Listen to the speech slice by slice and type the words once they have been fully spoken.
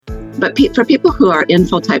But for people who are in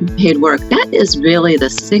full-time paid work, that is really the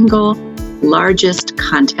single largest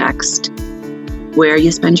context where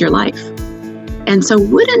you spend your life. And so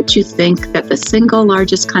wouldn't you think that the single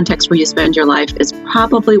largest context where you spend your life is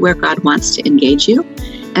probably where God wants to engage you,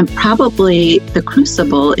 and probably the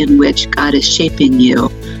crucible in which God is shaping you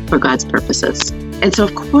for God's purposes? And so,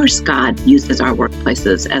 of course, God uses our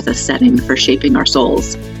workplaces as a setting for shaping our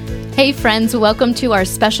souls. Hey friends, welcome to our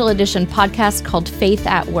special edition podcast called Faith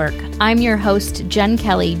at Work. I'm your host, Jen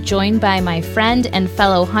Kelly, joined by my friend and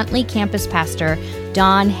fellow Huntley campus pastor,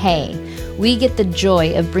 Don Hay. We get the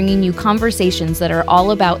joy of bringing you conversations that are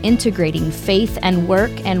all about integrating faith and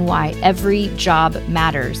work and why every job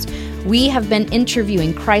matters. We have been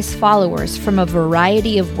interviewing Christ followers from a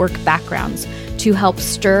variety of work backgrounds to help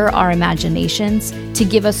stir our imaginations, to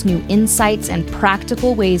give us new insights and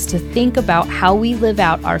practical ways to think about how we live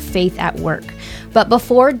out our faith at work. But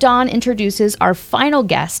before Don introduces our final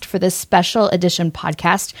guest for this special edition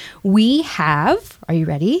podcast, we have, are you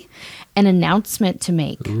ready? An announcement to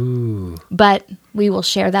make. Ooh. But we will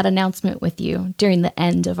share that announcement with you during the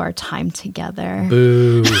end of our time together.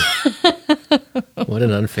 Boo. What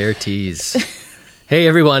an unfair tease. Hey,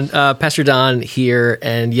 everyone. Pastor Don here.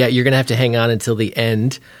 And yeah, you're going to have to hang on until the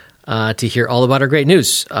end to hear all about our great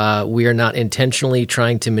news. We are not intentionally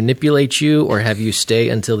trying to manipulate you or have you stay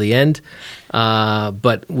until the end,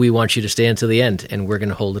 but we want you to stay until the end, and we're going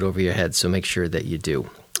to hold it over your head, so make sure that you do.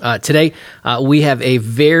 Today, we have a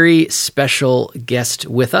very special guest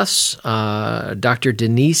with us. Dr.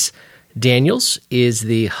 Denise Daniels is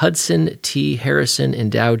the Hudson T. Harrison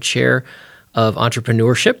Endowed Chair of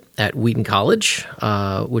Entrepreneurship at Wheaton College,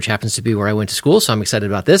 which happens to be where I went to school, so I'm excited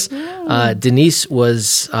about this. Denise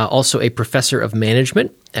was also a professor of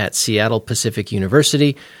management at Seattle Pacific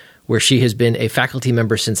University, where she has been a faculty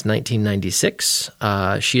member since 1996.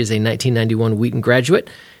 She is a 1991 Wheaton graduate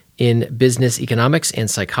in business economics and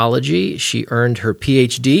psychology. She earned her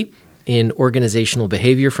PhD in organizational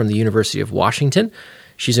behavior from the University of Washington.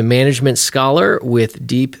 She's a management scholar with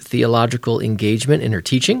deep theological engagement in her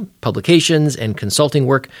teaching, publications, and consulting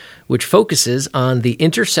work, which focuses on the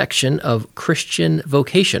intersection of Christian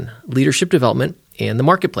vocation, leadership development, and the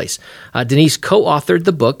marketplace. Denise co-authored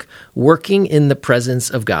the book, Working in the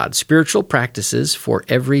Presence of God, Spiritual Practices for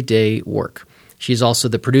Everyday Work. She's also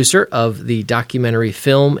the producer of the documentary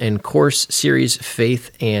film and course series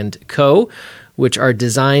Faith and Co., which are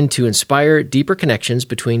designed to inspire deeper connections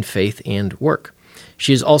between faith and work.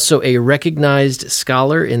 She is also a recognized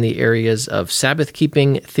scholar in the areas of Sabbath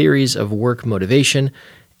keeping, theories of work motivation,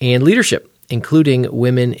 and leadership, including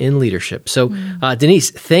women in leadership. So, Denise,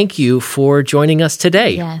 thank you for joining us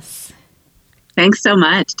today. Yes. Thanks so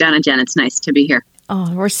much, Don and Jen. It's nice to be here.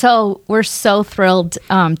 Oh, we're so thrilled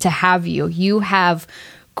to have you. You have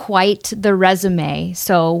quite the resume.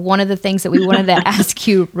 So one of the things that we wanted to ask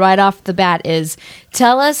you right off the bat is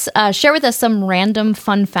share with us some random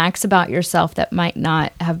fun facts about yourself that might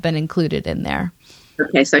not have been included in there.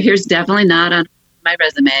 Okay, so here's definitely not on my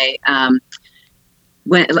resume.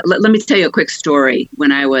 Let me tell you a quick story.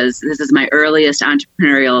 This is my earliest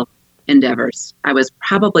entrepreneurial endeavors. I was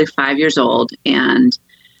probably 5 years old, and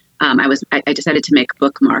I decided to make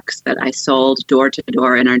bookmarks that I sold door to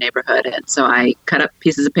door in our neighborhood. And so I cut up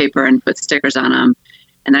pieces of paper and put stickers on them.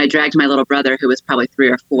 And then I dragged my little brother, who was probably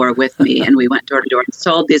 3 or 4, with me. And we went door to door and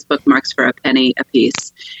sold these bookmarks for a penny a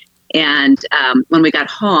piece. And when we got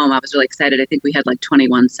home, I was really excited. I think we had like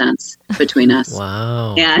 21 cents between us.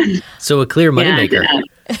 Wow. And so a clear moneymaker.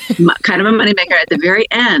 Kind of a moneymaker. At the very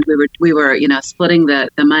end, we were splitting the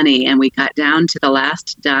money, and we got down to the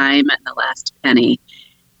last dime and the last penny.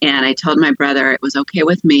 And I told my brother it was okay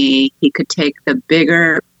with me. He could take the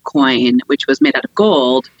bigger coin, which was made out of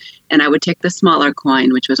gold, and I would take the smaller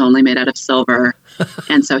coin, which was only made out of silver.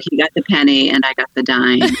 And so he got the penny and I got the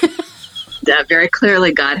dime. Very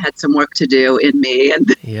clearly, God had some work to do in me and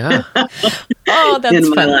that's in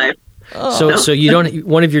my fun. life. Oh. So you don't.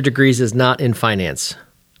 One of your degrees is not in finance.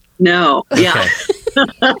 No. Yeah.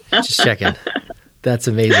 Okay. Just checking. That's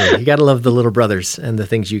amazing. You got to love the little brothers and the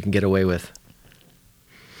things you can get away with.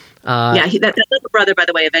 That little brother, by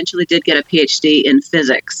the way, eventually did get a PhD in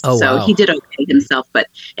physics. Oh, so wow. he did okay himself. But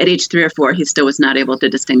at age 3 or 4, he still was not able to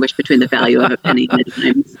distinguish between the value of a penny and a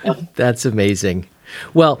dime. So. That's amazing.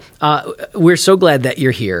 Well, we're so glad that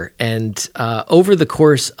you're here. And over the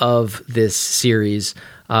course of this series,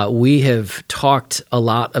 we have talked a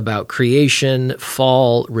lot about creation,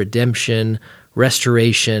 fall, redemption,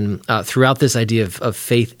 restoration, throughout this idea of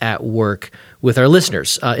faith at work with our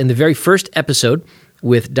listeners. In the very first episode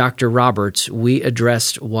with Dr. Roberts, we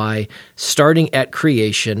addressed why starting at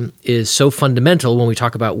creation is so fundamental when we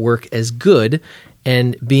talk about work as good,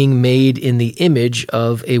 and being made in the image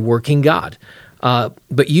of a working God.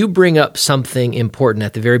 But you bring up something important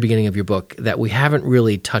at the very beginning of your book that we haven't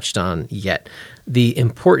really touched on yet, the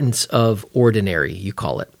importance of ordinary, you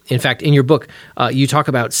call it. In fact, in your book, you talk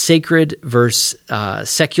about sacred versus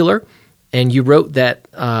secular, and you wrote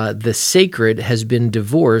that the sacred has been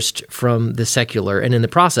divorced from the secular, and in the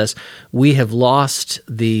process, we have lost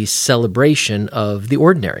the celebration of the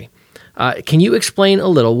ordinary. Can you explain a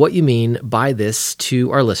little what you mean by this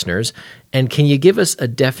to our listeners? And can you give us a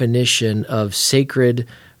definition of sacred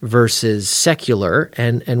versus secular?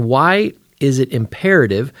 And why is it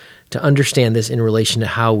imperative to understand this in relation to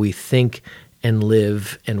how we think and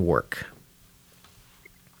live and work?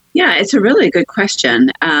 Yeah, it's a really good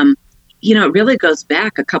question. It really goes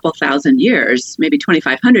back a couple thousand years, maybe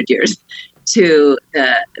 2,500 years, to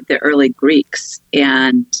the early Greeks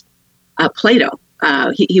and Plato.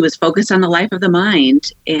 He was focused on the life of the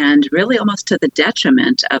mind and really almost to the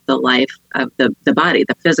detriment of the life of the body,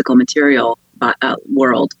 the physical material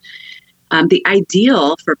world. The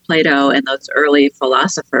ideal for Plato and those early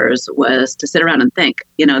philosophers was to sit around and think,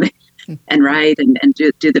 and write and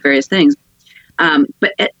do the various things.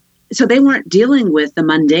 So they weren't dealing with the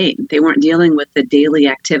mundane. They weren't dealing with the daily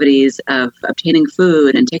activities of obtaining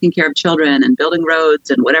food and taking care of children and building roads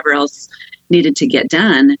and whatever else needed to get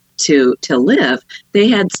done to live. They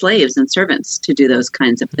had slaves and servants to do those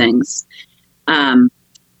kinds of things.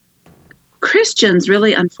 Christians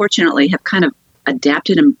really, unfortunately, have kind of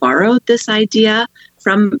adapted and borrowed this idea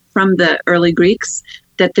from the early Greeks,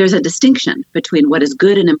 that there's a distinction between what is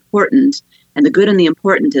good and important, and the good and the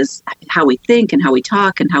important is how we think and how we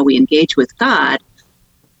talk and how we engage with God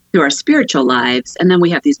through our spiritual lives. And then we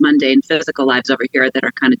have these mundane physical lives over here that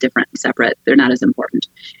are kind of different and separate. They're not as important.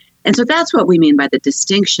 And so that's what we mean by the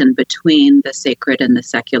distinction between the sacred and the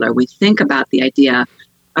secular. We think about the idea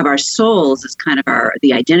of our souls as kind of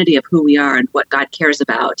the identity of who we are and what God cares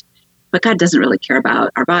about. But God doesn't really care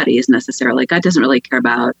about our bodies necessarily. God doesn't really care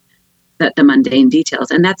about the mundane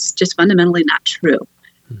details. And that's just fundamentally not true.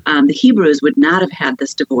 The Hebrews would not have had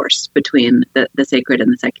this divorce between the sacred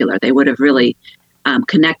and the secular. They would have really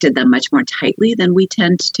connected them much more tightly than we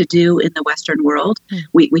tend to do in the Western world.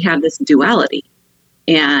 We have this duality.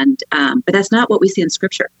 And but that's not what we see in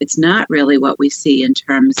Scripture. It's not really what we see in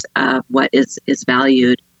terms of what is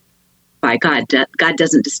valued by God. God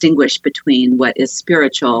doesn't distinguish between what is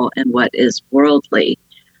spiritual and what is worldly.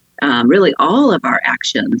 Really, all of our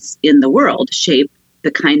actions in the world shape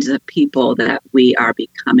the kinds of people that we are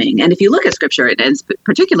becoming. And if you look at Scripture, and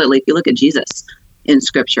particularly if you look at Jesus in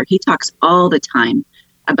Scripture, he talks all the time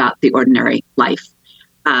about the ordinary life.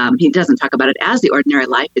 He doesn't talk about it as the ordinary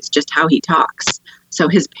life. It's just how he talks. So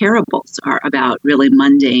his parables are about really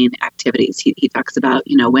mundane activities. He talks about,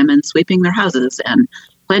 women sweeping their houses and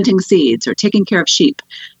planting seeds or taking care of sheep.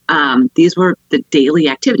 These were the daily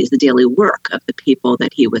activities, the daily work of the people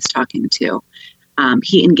that he was talking to.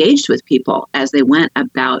 He engaged with people as they went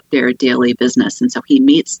about their daily business. And so he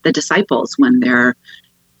meets the disciples when they're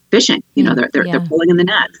fishing, they're pulling in the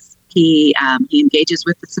nets. He engages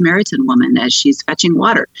with the Samaritan woman as she's fetching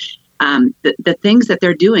water. The things that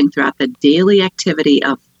they're doing throughout the daily activity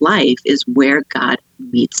of life is where God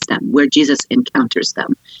meets them, where Jesus encounters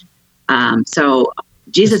them. So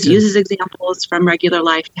Jesus uses examples from regular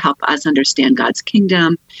life to help us understand God's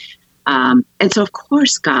kingdom. And so, of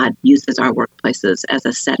course, God uses our workplaces as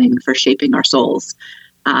a setting for shaping our souls.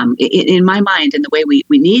 In my mind, and the way we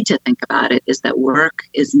need to think about it, is that work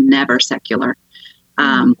is never secular.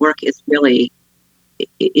 Work is really,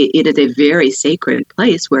 it is a very sacred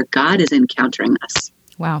place where God is encountering us.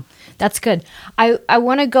 Wow, that's good. I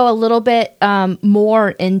want to go a little bit more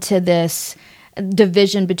into this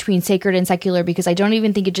division between sacred and secular, because I don't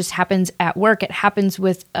even think it just happens at work. It happens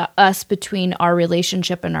with us between our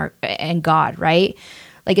relationship and God, right?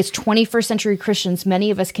 Like, it's 21st century Christians.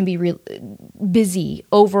 Many of us can be busy,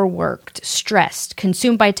 overworked, stressed,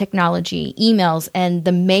 consumed by technology, emails, and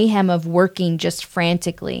the mayhem of working just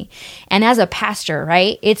frantically. And as a pastor,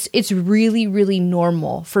 right, it's really, really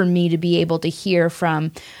normal for me to be able to hear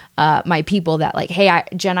from my people that, like, hey,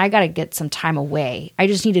 Jen, I got to get some time away. I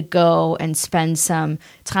just need to go and spend some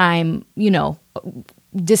time,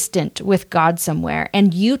 distant with God somewhere.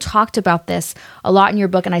 And you talked about this a lot in your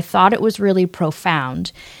book, and I thought it was really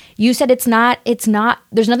profound. You said it's not,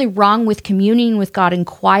 there's nothing wrong with communing with God in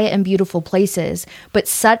quiet and beautiful places, but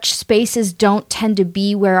such spaces don't tend to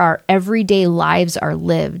be where our everyday lives are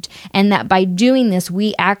lived. And that by doing this,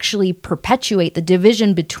 we actually perpetuate the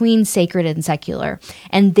division between sacred and secular,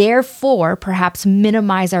 and therefore perhaps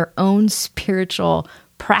minimize our own spiritual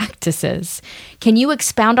practices. Can you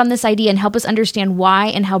expound on this idea and help us understand why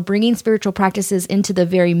and how bringing spiritual practices into the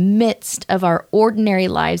very midst of our ordinary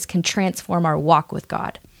lives can transform our walk with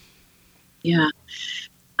God? Yeah.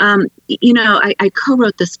 I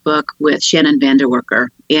co-wrote this book with Shannon Vanderwerker,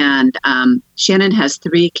 and Shannon has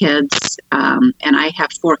 3 kids, and I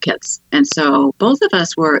have 4 kids. And so both of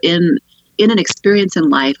us were in an experience in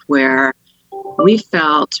life where we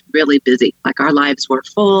felt really busy, like our lives were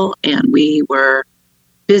full and we were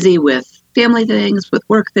busy with family things, with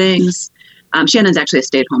work things. Shannon's actually a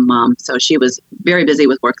stay-at-home mom, so she was very busy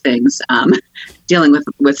with work things, dealing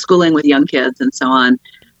with schooling with young kids and so on.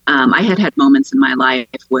 I had moments in my life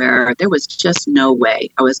where there was just no way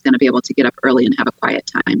I was going to be able to get up early and have a quiet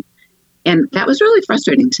time. And that was really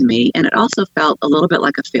frustrating to me. And it also felt a little bit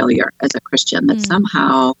like a failure as a Christian, that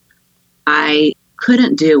somehow I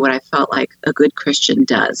couldn't do what I felt like a good Christian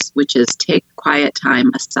does, which is take quiet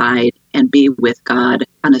time aside and be with God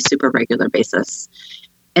on a super regular basis.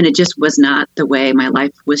 And it just was not the way my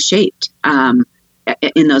life was shaped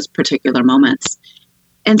in those particular moments.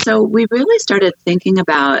 And so we really started thinking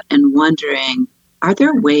about and wondering, are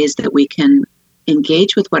there ways that we can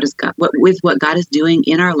engage with what God is doing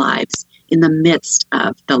in our lives in the midst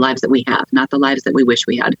of the lives that we have, not the lives that we wish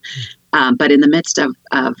we had, but in the midst of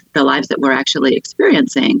the lives that we're actually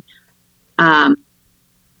experiencing. And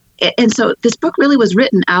so this book really was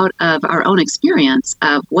written out of our own experience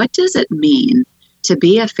of what does it mean to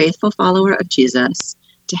be a faithful follower of Jesus,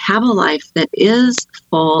 to have a life that is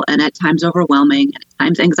full and at times overwhelming and at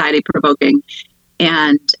times anxiety-provoking,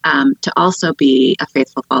 and to also be a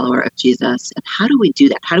faithful follower of Jesus. And how do we do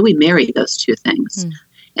that? How do we marry those two things?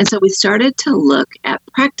 And so we started to look at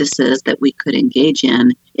practices that we could engage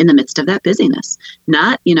in the midst of that busyness.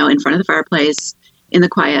 Not, in front of the fireplace, in the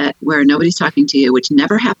quiet, where nobody's talking to you, which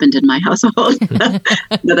never happened in my household.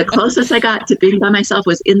 The closest I got to being by myself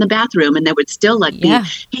was in the bathroom, and there would still be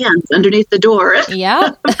hands underneath the door.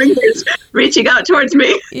 Yeah. Fingers reaching out towards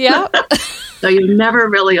me. Yeah. So you're never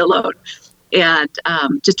really alone. And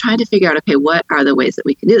just trying to figure out, okay, what are the ways that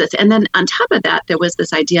we can do this? And then on top of that, there was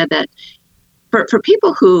this idea that for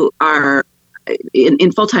people who are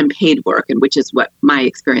in full-time paid work, and which is what my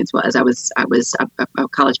experience was. I was a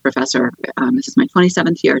college professor. This is my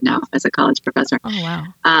 27th year now as a college professor. Oh,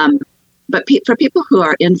 wow. But for people who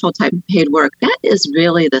are in full-time paid work, that is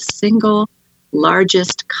really the single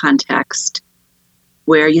largest context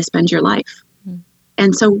where you spend your life.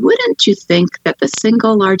 And so wouldn't you think that the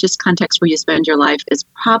single largest context where you spend your life is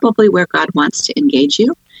probably where God wants to engage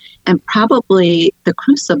you, and probably the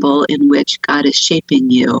crucible in which God is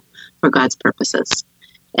shaping you for God's purposes?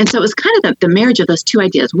 And so it was kind of the marriage of those two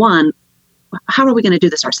ideas. One, how are we going to do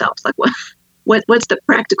this ourselves? Like, what's the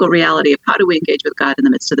practical reality of how do we engage with God in the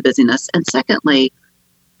midst of the busyness? And secondly,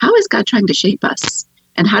 how is God trying to shape us?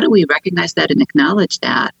 And how do we recognize that and acknowledge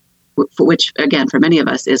that, for which, again, for many of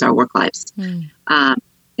us is our work lives?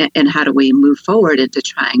 And how do we move forward into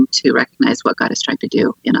trying to recognize what God is trying to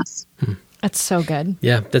do in us? That's so good.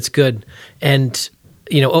 Yeah, that's good. And,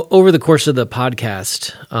 over the course of the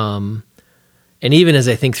podcast, and even as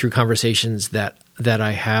I think through conversations that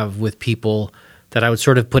I have with people that I would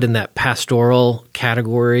sort of put in that pastoral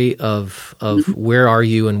category of where are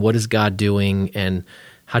you and what is God doing and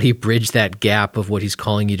how do you bridge that gap of what he's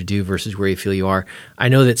calling you to do versus where you feel you are? I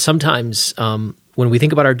know that sometimes when we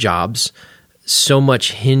think about our jobs, so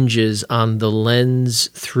much hinges on the lens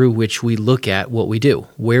through which we look at what we do,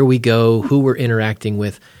 where we go, who we're interacting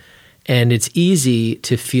with. And it's easy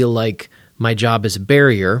to feel like my job is a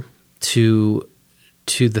barrier to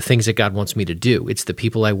the things that God wants me to do. It's the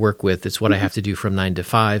people I work with. It's what I have to do from 9 to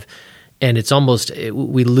 5. And it's almost,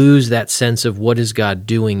 we lose that sense of what is God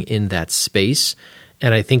doing in that space.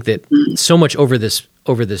 And I think that so much over this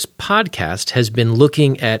podcast has been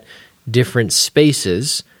looking at different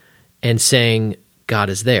spaces and saying, God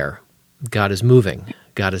is there, God is moving,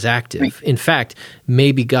 God is active. Right. In fact,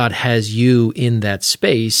 maybe God has you in that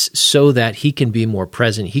space so that he can be more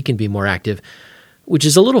present, he can be more active, which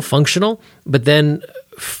is a little functional. But then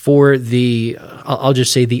for I'll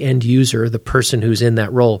just say the end user, the person who's in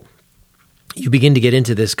that role, you begin to get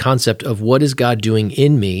into this concept of what is God doing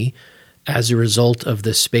in me as a result of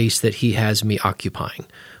the space that he has me occupying.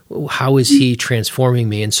 How is he transforming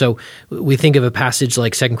me? And so we think of a passage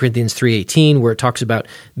like 2 Corinthians 3:18 where it talks about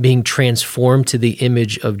being transformed to the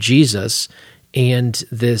image of Jesus, and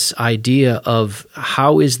this idea of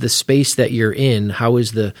how is the space that you're in, how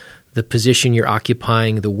is the position you're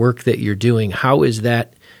occupying, the work that you're doing, how is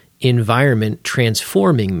that environment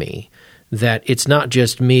transforming me? That it's not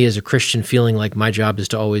just me as a Christian feeling like my job is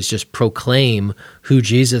to always just proclaim who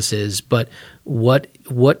Jesus is, but what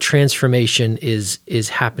what transformation is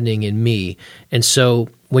happening in me. And so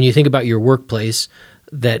when you think about your workplace,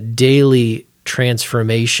 that daily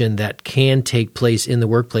transformation that can take place in the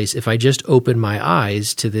workplace, if I just open my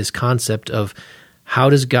eyes to this concept of how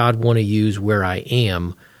does God want to use where I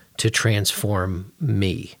am to transform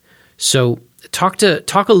me. So talk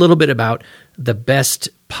a little bit about the best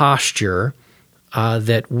posture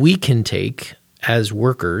that we can take as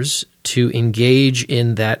workers to engage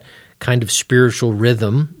in that kind of spiritual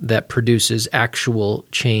rhythm that produces actual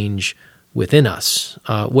change within us.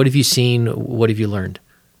 What have you seen? What have you learned?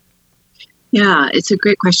 Yeah, it's a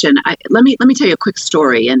great question. Let me tell you a quick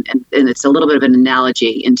story, and it's a little bit of an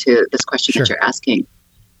analogy into this question Sure. that you're asking.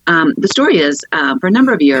 The story is, for a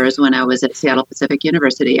number of years when I was at Seattle Pacific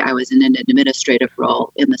University, I was in an administrative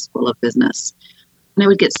role in the School of Business. And I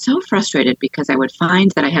would get so frustrated because I would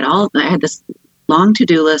find that I had this long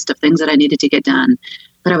to-do list of things that I needed to get done,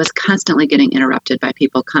 but I was constantly getting interrupted by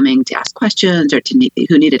people coming to ask questions or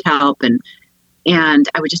who needed help. And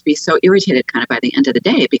I would just be so irritated kind of by the end of the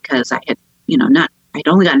day because I had, I'd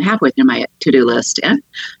only gotten halfway through my to-do list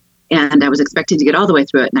and I was expecting to get all the way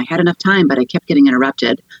through it, and I had enough time, but I kept getting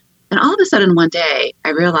interrupted. And all of a sudden one day I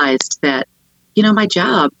realized that, my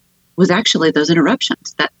job was actually those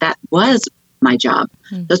interruptions. That was my job.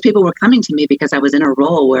 Those people were coming to me because I was in a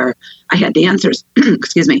role where I had the answers,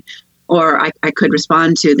 excuse me, or I could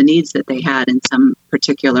respond to the needs that they had in some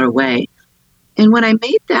particular way. And when I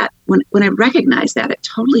made that, when I recognized that, it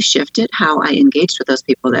totally shifted how I engaged with those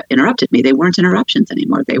people that interrupted me. They weren't interruptions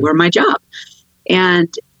anymore. They were my job.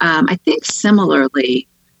 And I think similarly,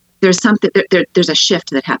 there's a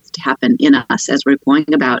shift that has to happen in us as we're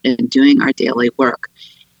going about and doing our daily work.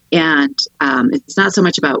 And it's not so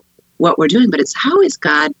much about what we're doing, but it's how is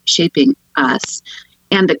God shaping us?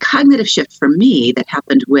 And the cognitive shift for me that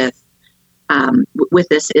happened with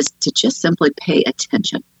this is to just simply pay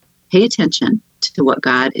attention. Pay attention to what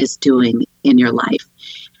God is doing in your life.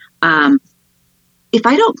 If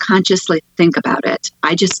I don't consciously think about it,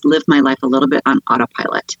 I just live my life a little bit on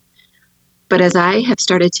autopilot. But as I have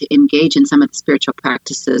started to engage in some of the spiritual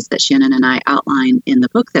practices that Shannon and I outline in the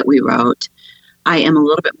book that we wrote, I am a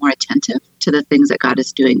little bit more attentive to the things that God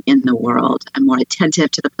is doing in the world. I'm more attentive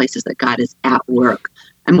to the places that God is at work.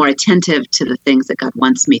 I'm more attentive to the things that God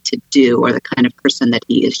wants me to do or the kind of person that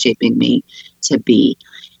He is shaping me to be.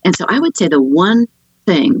 And so I would say the one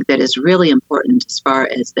thing that is really important as far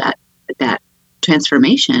as that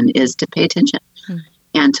transformation is to pay attention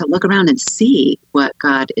and to look around and see what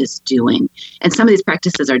God is doing. And some of these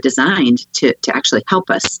practices are designed to actually help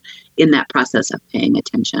us in that process of paying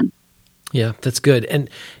attention. Yeah, that's good. And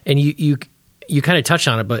you kind of touched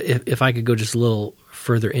on it, but if I could go just a little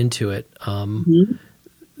further into it,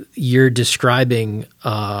 you're describing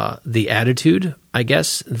the attitude, I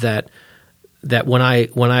guess, that when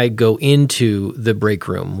I go into the break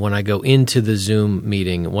room, when I go into the Zoom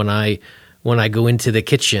meeting, when I go into the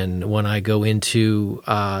kitchen, when I go into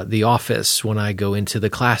the office, when I go into the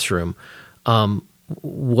classroom,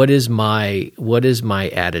 what is my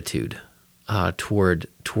attitude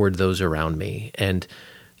toward those around me? And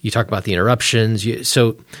you talk about the interruptions.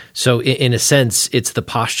 So in a sense, it's the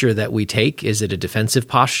posture that we take. Is it a defensive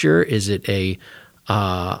posture? Is it a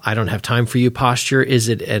I don't have time for you posture? Is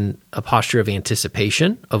it a posture of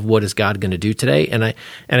anticipation of what is God going to do today? And I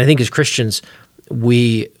think as Christians,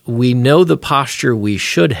 we know the posture we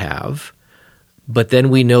should have, but then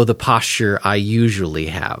we know the posture I usually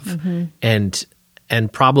have, and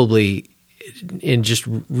probably in just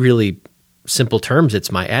really simple terms,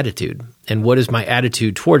 it's my attitude. And what is my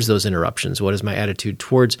attitude towards those interruptions? What is my attitude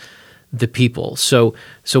towards the people? So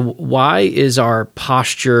why is our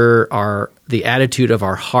posture, the attitude of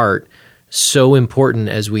our heart, so important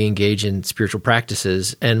as we engage in spiritual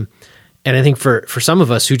practices? And I think for some of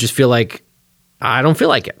us who just feel like, I don't feel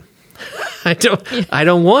like it. I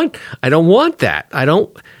don't want that.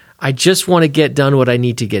 I just want to get done what I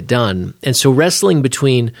need to get done. And so wrestling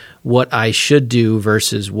between what I should do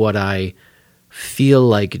versus what I feel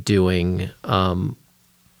like doing,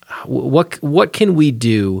 what can we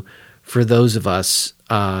do for those of us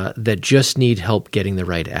that just need help getting the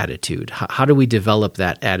right attitude? How do we develop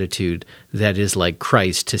that attitude that is like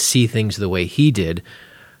Christ, to see things the way He did,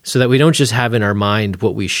 so that we don't just have in our mind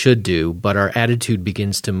what we should do, but our attitude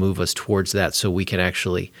begins to move us towards that, so we can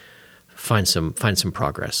actually find some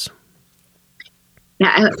progress?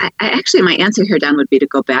 Yeah, I actually, my answer here, Don, would be to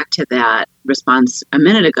go back to that response a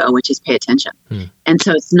minute ago, which is pay attention. And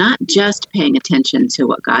so it's not just paying attention to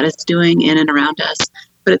what God is doing in and around us,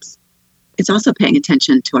 but it's also paying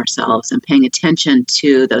attention to ourselves and paying attention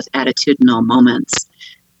to those attitudinal moments.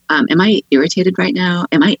 Am I irritated right now?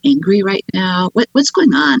 Am I angry right now? What's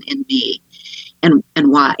going on in me, and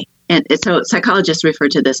why? And so psychologists refer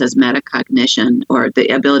to this as metacognition, or the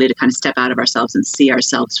ability to kind of step out of ourselves and see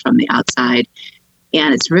ourselves from the outside.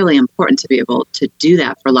 And it's really important to be able to do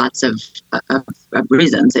that for lots of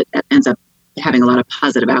reasons. It ends up having a lot of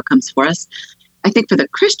positive outcomes for us. I think for the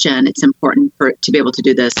Christian, it's important to be able to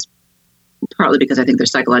do this, partly because I think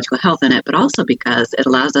there's psychological health in it, but also because it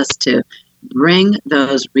allows us to bring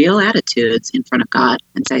those real attitudes in front of God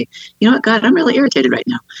and say, you know what, God, I'm really irritated right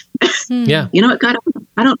now. Yeah. You know what, God,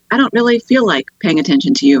 I don't really feel like paying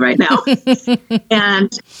attention to you right now.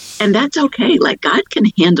 and that's okay. Like, God can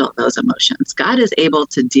handle those emotions. God is able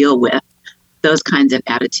to deal with those kinds of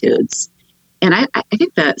attitudes. And I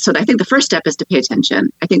think the first step is to pay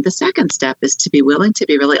attention. I think the second step is to be willing to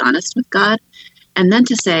be really honest with God, and then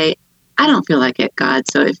to say, I don't feel like it, God.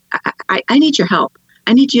 So if I need your help.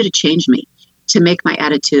 I need you to change me, to make my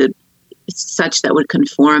attitude such that would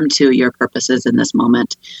conform to your purposes in this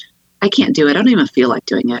moment. I can't do it. I don't even feel like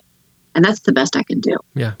doing it. And that's the best I can do.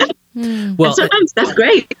 Yeah. Well, and sometimes that's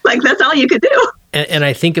great. Like, that's all you could do. And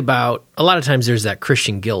I think about, a lot of times there's that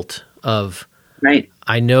Christian guilt of, right.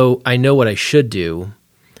 I know what I should do.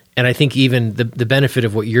 And I think even the benefit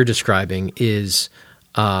of what you're describing is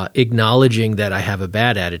acknowledging that I have a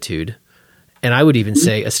bad attitude. And I would even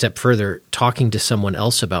say a step further, talking to someone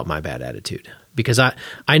else about my bad attitude. Because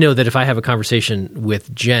I know that if I have a conversation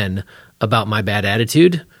with Jen about my bad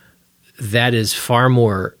attitude, that is far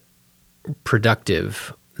more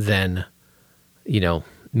productive than,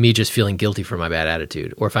 me just feeling guilty for my bad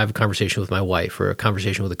attitude. Or if I have a conversation with my wife or a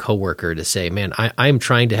conversation with a coworker to say, man, I am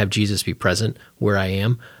trying to have Jesus be present where I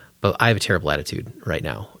am, but I have a terrible attitude right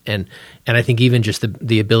now. And I think even just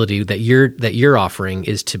the ability that you're offering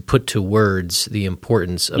is to put to words the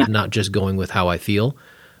importance of not just going with how I feel,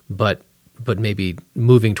 but maybe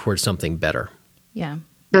moving towards something better. Yeah.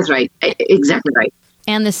 That's right. Exactly right.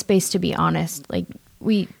 And the space to be honest. Like,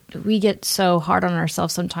 we get so hard on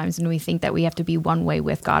ourselves sometimes, and we think that we have to be one way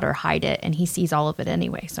with God or hide it, and he sees all of it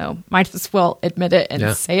anyway. So might as well admit it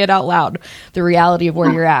and say it out loud, the reality of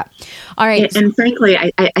where you're at. All right. And frankly,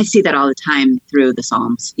 I see that all the time through the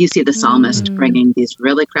Psalms. You see the psalmist bringing these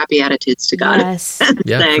really crappy attitudes to God. Yes.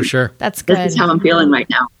 Yeah, saying, for sure. That's good. This is how I'm feeling right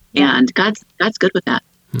now. Yeah. And God's good with that.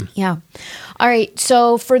 Yeah. All right.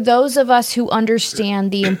 So for those of us who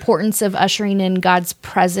understand the importance of ushering in God's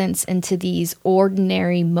presence into these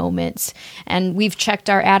ordinary moments, and we've checked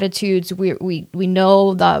our attitudes, we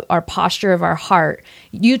know our posture of our heart.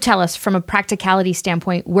 You tell us from a practicality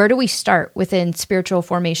standpoint, where do we start within spiritual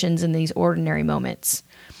formations in these ordinary moments?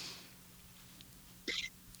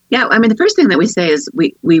 Yeah, I mean, the first thing that we say is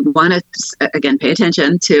we want to, again, pay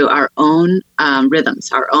attention to our own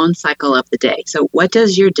rhythms, our own cycle of the day. So what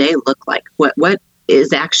does your day look like? What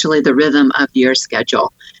is actually the rhythm of your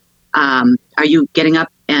schedule? Are you getting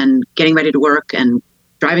up and getting ready to work and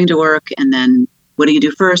driving to work? And then what do you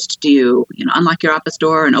do first? Do you unlock your office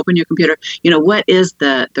door and open your computer? What is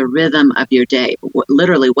the rhythm of your day?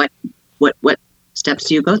 Literally, what steps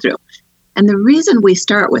do you go through? And the reason we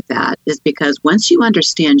start with that is because once you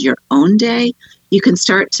understand your own day, you can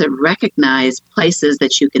start to recognize places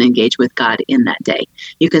that you can engage with God in that day.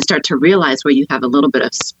 You can start to realize where you have a little bit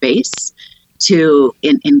of space to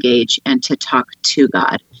engage and to talk to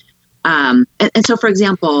God. And so, for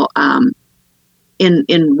example,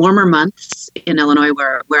 in warmer months in Illinois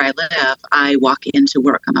where I live, I walk into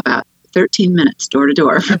work. I'm about 13 minutes door to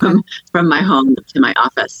door from my home to my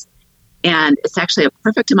office. And it's actually a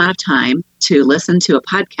perfect amount of time to listen to a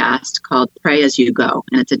podcast called Pray As You Go.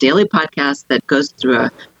 And it's a daily podcast that goes through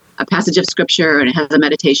a passage of scripture, and it has a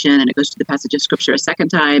meditation, and it goes to the passage of scripture a second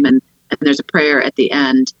time, and there's a prayer at the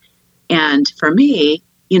end. And for me,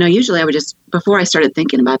 usually I would just, before I started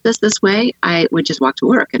thinking about this way, I would just walk to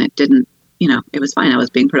work, and it didn't, it was fine. I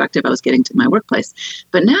was being productive. I was getting to my workplace.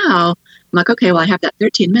 But now I'm like, okay, well, I have that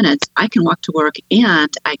 13 minutes. I can walk to work,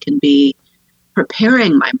 and I can be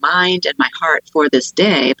preparing my mind and my heart for this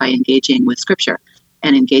day by engaging with scripture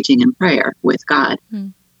and engaging in prayer with God.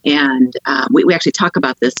 And we actually talk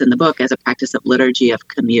about this in the book as a practice of liturgy of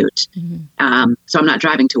commute. So I'm not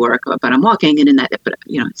driving to work, but I'm walking, and in that,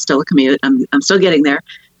 it's still a commute. I'm still getting there.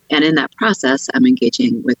 And in that process, I'm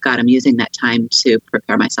engaging with God. I'm using that time to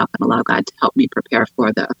prepare myself and allow God to help me prepare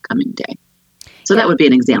for the upcoming day. So that would be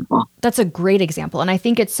an example. That's a great example. And I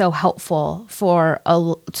think it's so helpful for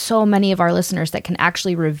so many of our listeners that can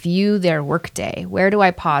actually review their workday. Where do I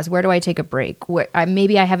pause? Where do I take a break?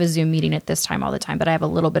 Maybe I have a Zoom meeting at this time all the time, but I have a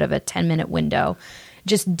little bit of a 10-minute window.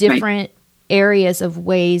 Just different areas of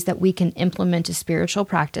ways that we can implement a spiritual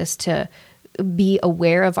practice to be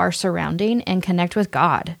aware of our surrounding and connect with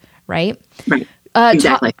God, right? Right.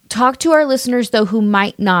 Exactly. Talk to our listeners, though, who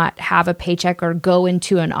might not have a paycheck or go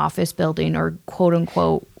into an office building or quote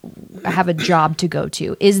unquote have a job to go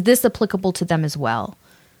to. Is this applicable to them as well?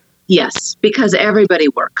 Yes, because everybody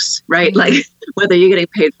works, right? Like whether you're getting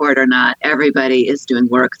paid for it or not, everybody is doing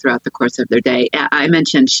work throughout the course of their day. I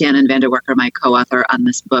mentioned Shannon Vanderwerker, my co-author on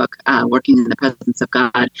this book, Working in the Presence of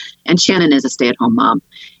God. And Shannon is a stay-at-home mom.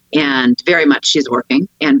 And very much she's working,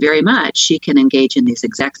 and very much she can engage in these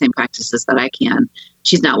exact same practices that I can.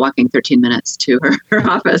 She's not walking 13 minutes to her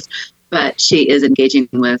office, but she is engaging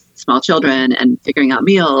with small children and figuring out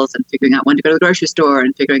meals and figuring out when to go to the grocery store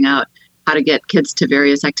and figuring out how to get kids to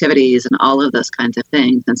various activities and all of those kinds of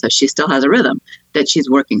things. And so she still has a rhythm that she's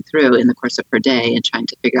working through in the course of her day and trying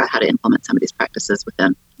to figure out how to implement some of these practices with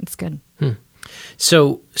them. That's good.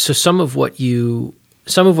 So some of what you're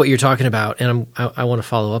talking about, and I want to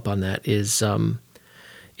follow up on that, is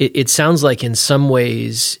it sounds like in some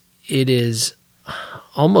ways it is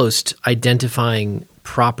almost identifying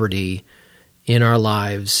property in our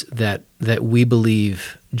lives that we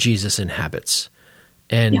believe Jesus inhabits,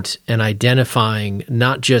 and identifying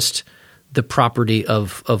not just the property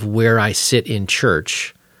of where I sit in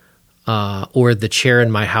church or the chair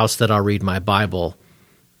in my house that I'll read my Bible.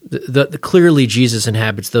 The clearly Jesus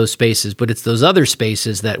inhabits those spaces, but it's those other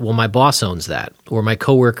spaces that, well, my boss owns that, or my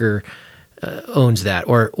coworker owns that,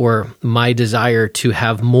 or my desire to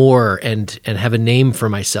have more and have a name for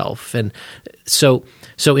myself. And so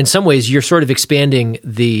in some ways, you're sort of expanding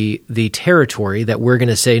the territory that we're going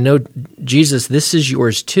to say, no, Jesus, this is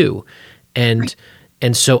yours too, and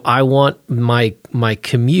so I want my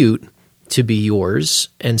commute to be yours,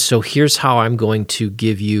 and so here's how I'm going to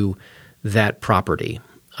give you that property.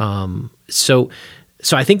 So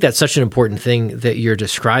I think that's such an important thing that you're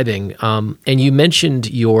describing. And you mentioned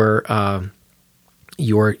your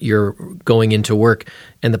going into work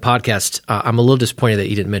and the podcast. I'm a little disappointed that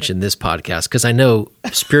you didn't mention this podcast, because I know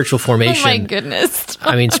spiritual formation. Oh my goodness.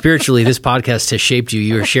 I mean, spiritually, this podcast has shaped you.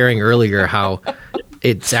 You were sharing earlier how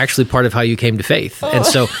it's actually part of how you came to faith. And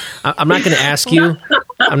so I'm not going to ask you.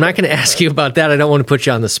 I'm not going to ask you about that. I don't want to put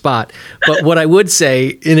you on the spot. But what I would say,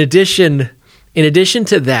 in addition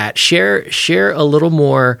to that, share a little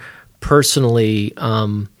more personally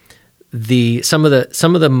some of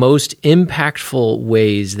the most impactful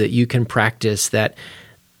ways that you can practice that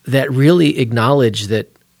really acknowledge that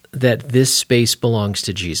this space belongs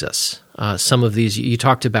to Jesus. Some of these you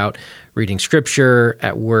talked about: reading scripture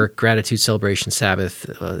at work, gratitude, celebration, Sabbath.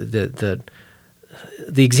 The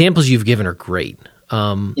examples you've given are great.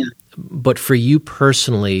 But for you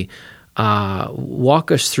personally,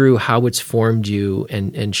 walk us through how it's formed you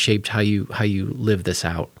and shaped how you live this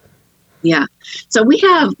out. Yeah. So we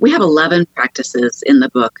have 11 practices in the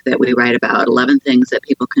book that we write about, 11 things that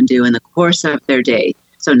people can do in the course of their day.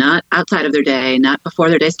 So not outside of their day, not before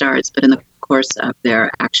their day starts, but in the course of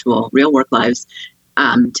their actual real work lives,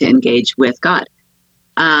 to engage with God.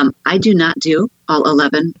 I do not do all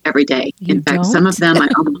 11 every day. In fact, some of them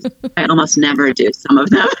I almost never do some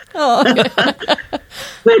of them.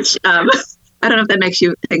 Which I don't know if that makes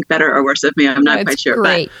you think better or worse of me. I'm not quite sure.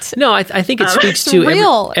 Great. But, no, I think it speaks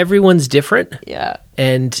to everyone's different. Yeah.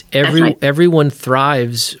 And everyone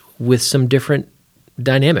thrives with some different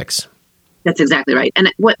dynamics. That's exactly right.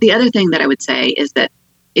 And what the other thing that I would say is that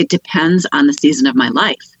it depends on the season of my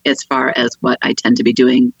life as far as what I tend to be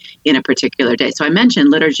doing in a particular day. So I mentioned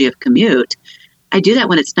liturgy of commute. I do that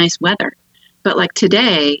when it's nice weather. But like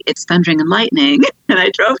today, it's thundering and lightning, and I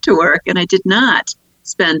drove to work, and I did not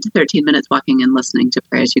spend 13 minutes walking and listening to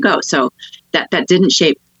Pray As You Go. So that didn't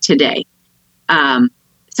shape today.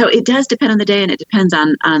 So it does depend on the day, and it depends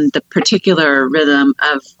on the particular rhythm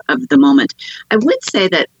of the moment. I would say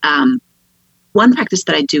that one practice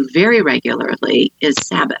that I do very regularly is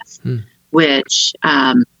Sabbath, which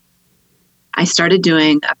I started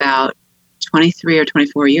doing about 23 or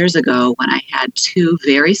 24 years ago when I had two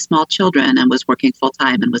very small children and was working full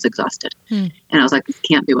time and was exhausted. And I was like, this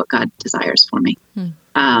can't be what God desires for me.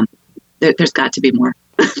 There's got to be more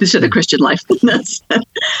to the Christian life than this.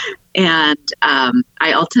 And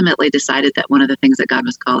I ultimately decided that one of the things that God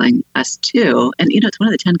was calling us to, and it's one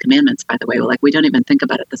of the 10 commandments, by the way, like we don't even think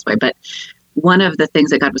about it this way, but one of the things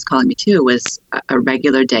that God was calling me to was a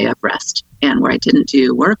regular day of rest, and where I didn't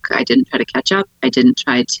do work. I didn't try to catch up. I didn't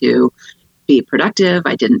try to be productive.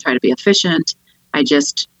 I didn't try to be efficient. I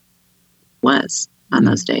just was on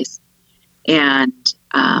those days. And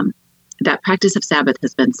that practice of Sabbath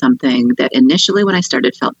has been something that initially when I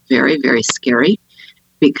started felt very, very scary,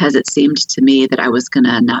 because it seemed to me that I was going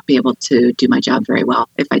to not be able to do my job very well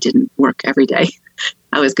if I didn't work every day.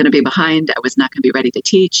 I was going to be behind. I was not going to be ready to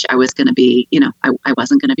teach. I was going to be, I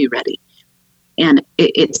wasn't going to be ready. And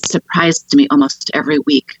it surprised me almost every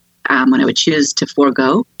week when I would choose to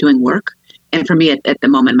forego doing work. And for me, at the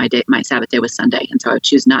moment, my Sabbath day was Sunday. And so I would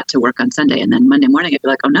choose not to work on Sunday. And then Monday morning, I'd be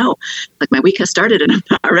like, oh no, like my week has started and I'm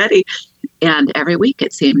not ready. And every week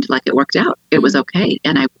it seemed like it worked out. It was okay.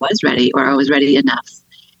 And I was ready, or I was ready enough.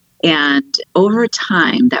 And over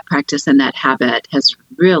time, that practice and that habit has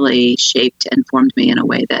really shaped and formed me in a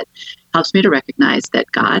way that helps me to recognize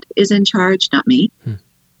that God is in charge, not me.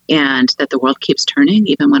 And that the world keeps turning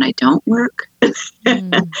even when I don't work.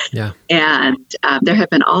 Yeah. And there have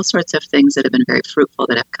been all sorts of things that have been very fruitful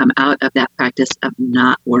that have come out of that practice of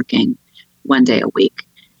not working one day a week.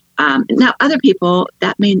 Now, other people,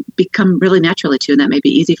 that may become really naturally too, and that may be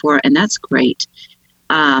easy for, and that's great.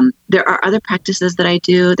 There are other practices that I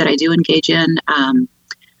do engage in.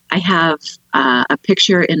 I have a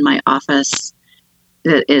picture in my office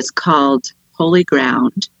that is called Holy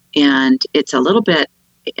Ground, and it's a little bit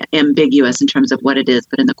ambiguous in terms of what it is,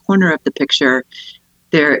 but in the corner of the picture,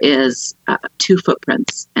 there is 2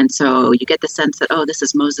 footprints. And so you get the sense that, oh, this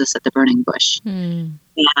is Moses at the burning bush. And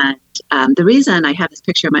the reason I have this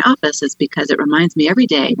picture in my office is because it reminds me every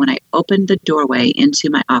day when I open the doorway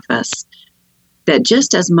into my office that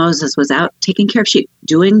just as Moses was out taking care of sheep,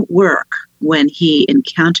 doing work when he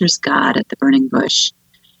encounters God at the burning bush,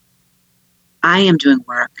 I am doing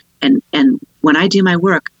work. And when I do my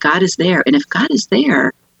work, God is there. And if God is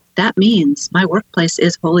there, that means my workplace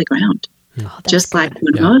is holy ground. Just like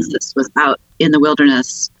when Moses was out in the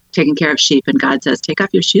wilderness taking care of sheep and God says, take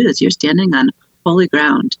off your shoes, you're standing on holy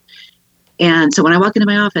ground. And so when I walk into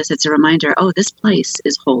my office, it's a reminder, oh, this place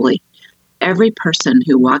is holy. Every person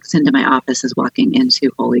who walks into my office is walking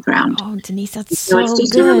into holy ground. Oh, Denise, that's so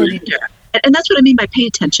good. And that's what I mean by pay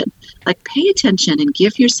attention. Like pay attention and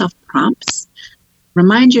give yourself prompts.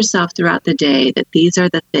 Remind yourself throughout the day that these are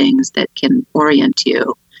the things that can orient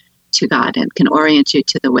you to God and can orient you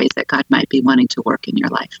to the ways that God might be wanting to work in your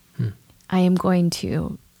life. I am going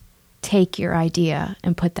to take your idea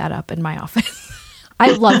and put that up in my office.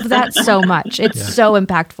 I love that so much. It's so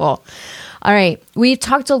impactful. All right. We've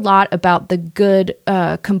talked a lot about the good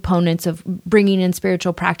components of bringing in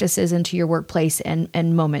spiritual practices into your workplace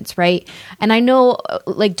and moments, right? And I know,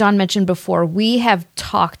 like Don mentioned before, we have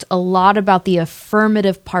talked a lot about the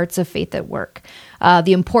affirmative parts of faith at work,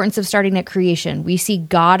 the importance of starting at creation. We see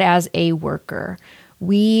God as a worker.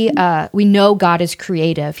 We know God is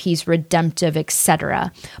creative, He's redemptive,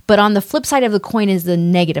 etc. But on the flip side of the coin is the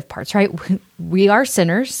negative parts, right? We are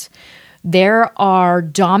sinners. There are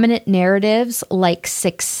dominant narratives like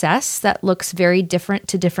success that looks very different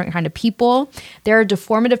to different kind of people. There are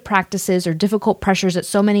deformative practices or difficult pressures that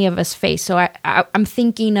so many of us face. So I'm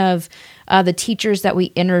thinking of the teachers that we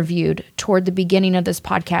interviewed toward the beginning of this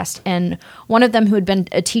podcast. And one of them, who had been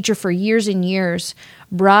a teacher for years and years,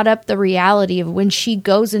 brought up the reality of when she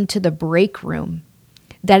goes into the break room,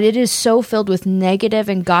 that it is so filled with negative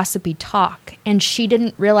and gossipy talk. And she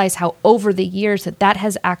didn't realize how over the years that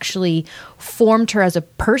has actually formed her as a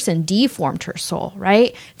person, deformed her soul,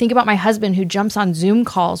 right? Think about my husband, who jumps on Zoom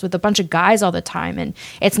calls with a bunch of guys all the time. And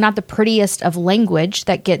it's not the prettiest of language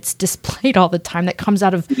that gets displayed all the time that comes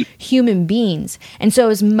out of human beings. And so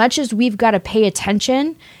as much as we've got to pay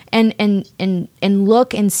attention and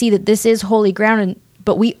look and see that this is holy ground,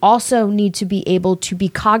 but we also need to be able to be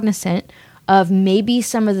cognizant of maybe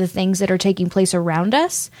some of the things that are taking place around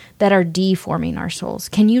us that are deforming our souls.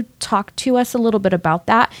 Can you talk to us a little bit about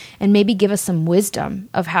that and maybe give us some wisdom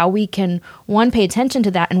of how we can, one, pay attention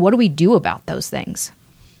to that, and what do we do about those things?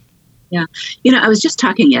 Yeah. I was just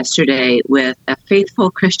talking yesterday with a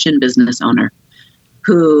faithful Christian business owner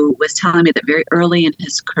who was telling me that very early in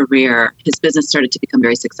his career, his business started to become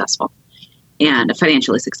very successful and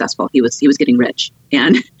financially successful. He was getting rich.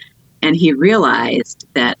 And he realized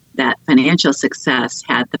that financial success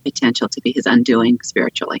had the potential to be his undoing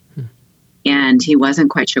spiritually. And he wasn't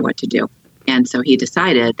quite sure what to do. And so he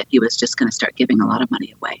decided that he was just going to start giving a lot of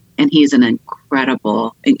money away. And he's an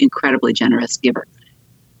incredibly generous giver.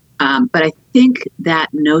 But I think that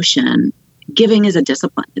notion, giving is a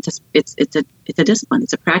discipline. It's a discipline.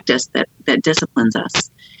 It's a practice that disciplines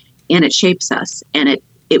us, and it shapes us, and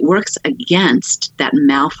it works against that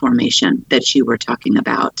malformation that you were talking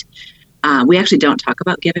about. We actually don't talk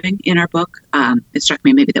about giving in our book. It struck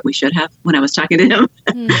me maybe that we should have when I was talking to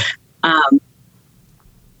him.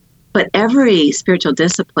 But every spiritual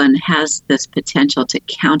discipline has this potential to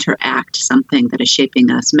counteract something that is shaping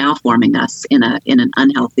us, malforming us in an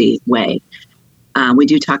unhealthy way. We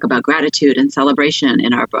do talk about gratitude and celebration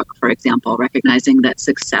in our book, for example, recognizing that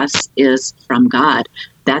success is from God.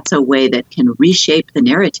 That's a way that can reshape the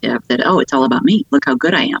narrative that, oh, it's all about me. Look how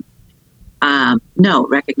good I am. No,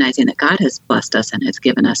 recognizing that God has blessed us and has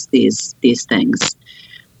given us these things.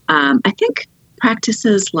 I think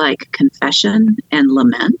practices like confession and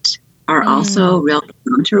lament are also real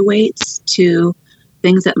counterweights to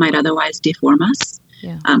things that might otherwise deform us.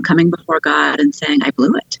 Yeah. Coming before God and saying, I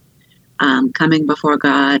blew it. Coming before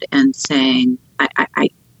God and saying,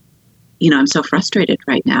 I'm so frustrated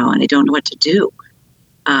right now and I don't know what to do.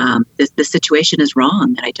 This situation is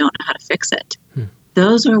wrong and I don't know how to fix it.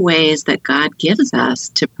 Those are ways that God gives us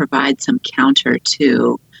to provide some counter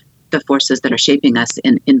to the forces that are shaping us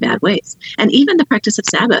in bad ways. And even the practice of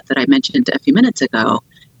Sabbath that I mentioned a few minutes ago,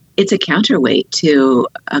 it's a counterweight to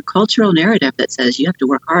a cultural narrative that says you have to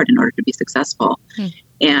work hard in order to be successful.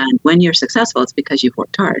 And when you're successful, it's because you've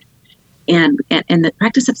worked hard. And the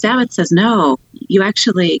practice of Sabbath says, no, you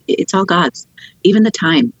actually, it's all God's, even the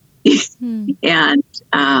time.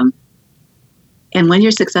 And when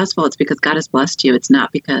you're successful, it's because God has blessed you. It's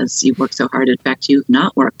not because you worked so hard. In fact, you've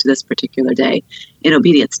not worked this particular day in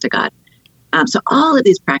obedience to God. So all of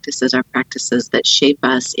these practices are practices that shape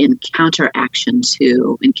us in counteraction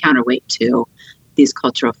to, in counterweight to these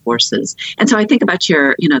cultural forces. And so I think about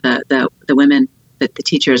the women, the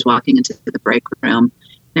teachers walking into the break room,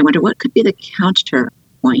 and I wonder what could be the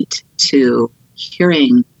counterpoint to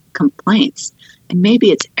hearing complaints. And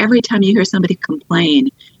maybe it's every time you hear somebody complain,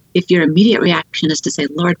 if your immediate reaction is to say,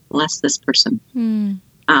 Lord, bless this person.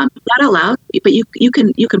 Not out loud, but you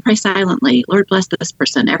can pray silently, Lord, bless this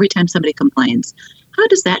person. Every time somebody complains, how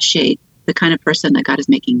does that shape the kind of person that God is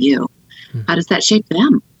making you? How does that shape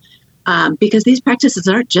them? Because these practices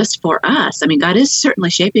aren't just for us. I mean, God is certainly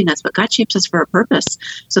shaping us, but God shapes us for a purpose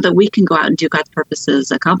so that we can go out and do God's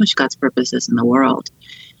purposes, accomplish God's purposes in the world.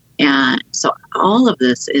 And so all of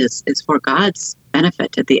this is for God's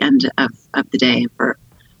benefit at the end of the day, for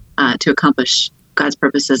to accomplish God's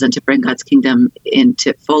purposes and to bring God's kingdom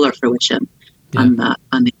into fuller fruition on the.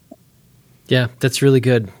 Yeah, that's really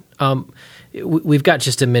good. We've got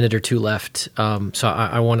just a minute or two left, so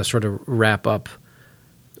I want to sort of wrap up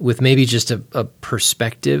with maybe just a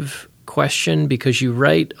perspective question, because you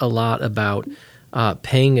write a lot about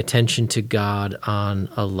paying attention to God on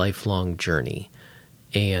a lifelong journey,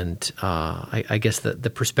 and I guess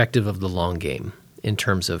the perspective of the long game in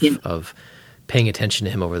terms of paying attention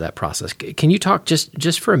to Him over that process. Can you talk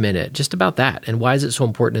just for a minute just about that, and why is it so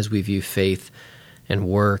important as we view faith and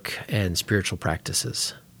work and spiritual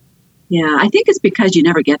practices? Yeah, I think it's because you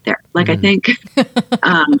never get there. Like I think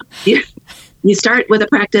you start with a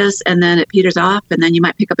practice and then it peters off, and then you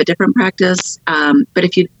might pick up a different practice. But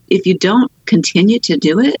if you don't continue to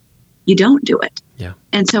do it, you don't do it. Yeah.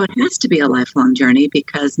 And so it has to be a lifelong journey,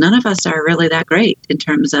 because none of us are really that great in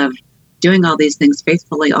terms of doing all these things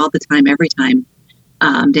faithfully all the time, every time,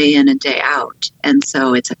 day in and day out. And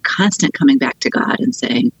so it's a constant coming back to God and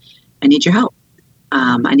saying, I need your help.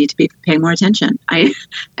 I need to be paying more attention. I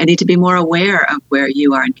need to be more aware of where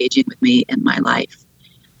you are engaging with me in my life.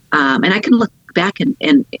 And I can look back on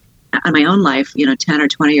my own life, 10 or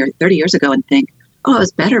 20 or 30 years ago and think, oh, I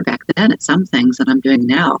was better back then at some things than I'm doing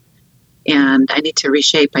now. And I need to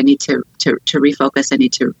reshape. I need to refocus. I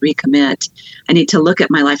need to recommit. I need to look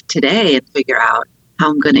at my life today and figure out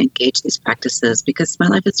how I'm going to engage these practices, because my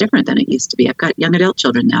life is different than it used to be. I've got young adult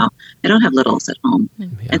children now. I don't have littles at home. Yeah.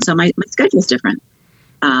 And so my schedule is different.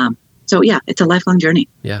 So yeah, it's a lifelong journey.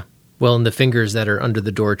 Yeah. Well, and the fingers that are under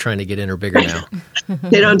the door trying to get in are bigger now.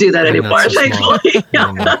 They don't do that anymore, thankfully.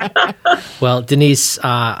 Well, Denise,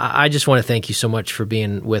 I just want to thank you so much for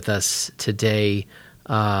being with us today.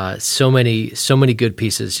 So many good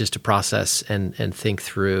pieces just to process and think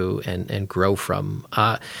through and grow from.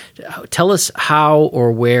 Tell us how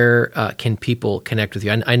or where can people connect with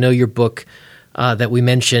you? I know your book that we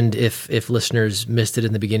mentioned, if listeners missed it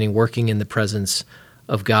in the beginning, Working in the Presence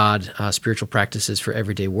of God, Spiritual Practices for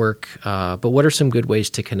Everyday Work. But what are some good ways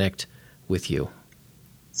to connect with you?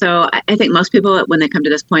 So I think most people, when they come to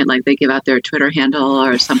this point, like they give out their Twitter handle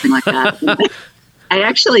or something like that. I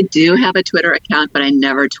actually do have a Twitter account, but I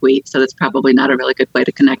never tweet, so that's probably not a really good way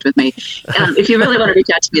to connect with me. If you really want to reach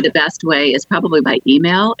out to me, the best way is probably by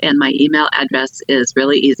email, and my email address is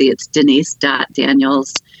really easy. It's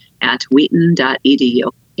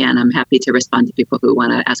denise.daniels@wheaton.edu, and I'm happy to respond to people who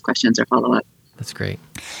want to ask questions or follow up. That's great.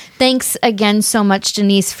 Thanks again so much,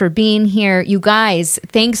 Denise, for being here. You guys,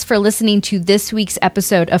 thanks for listening to this week's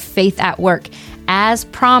episode of Faith at Work. As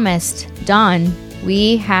promised, Don,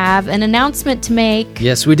 we have an announcement to make.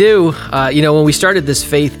 Yes, we do. When we started this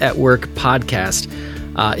Faith at Work podcast,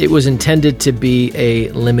 It was intended to be a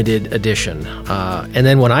limited edition. And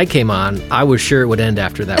then when I came on, I was sure it would end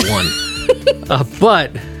after that one.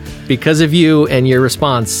 But because of you and your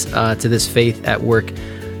response to this Faith at Work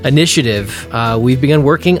initiative, we've begun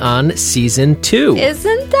working on season 2.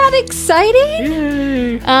 Isn't that exciting?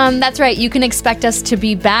 Yay. That's right. You can expect us to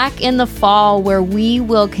be back in the fall where we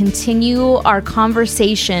will continue our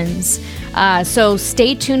conversations. So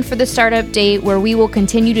stay tuned for the startup date where we will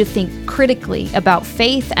continue to think critically about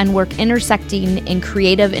faith and work intersecting in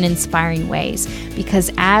creative and inspiring ways.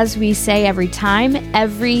 Because as we say every time,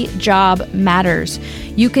 every job matters.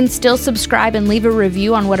 You can still subscribe and leave a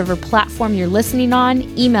review on whatever platform you're listening on.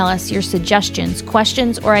 Email us your suggestions,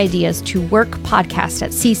 questions, or ideas to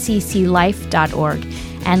workpodcast@ccclife.org.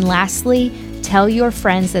 And lastly, tell your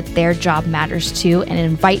friends that their job matters too and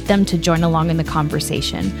invite them to join along in the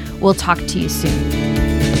conversation. We'll talk to you soon.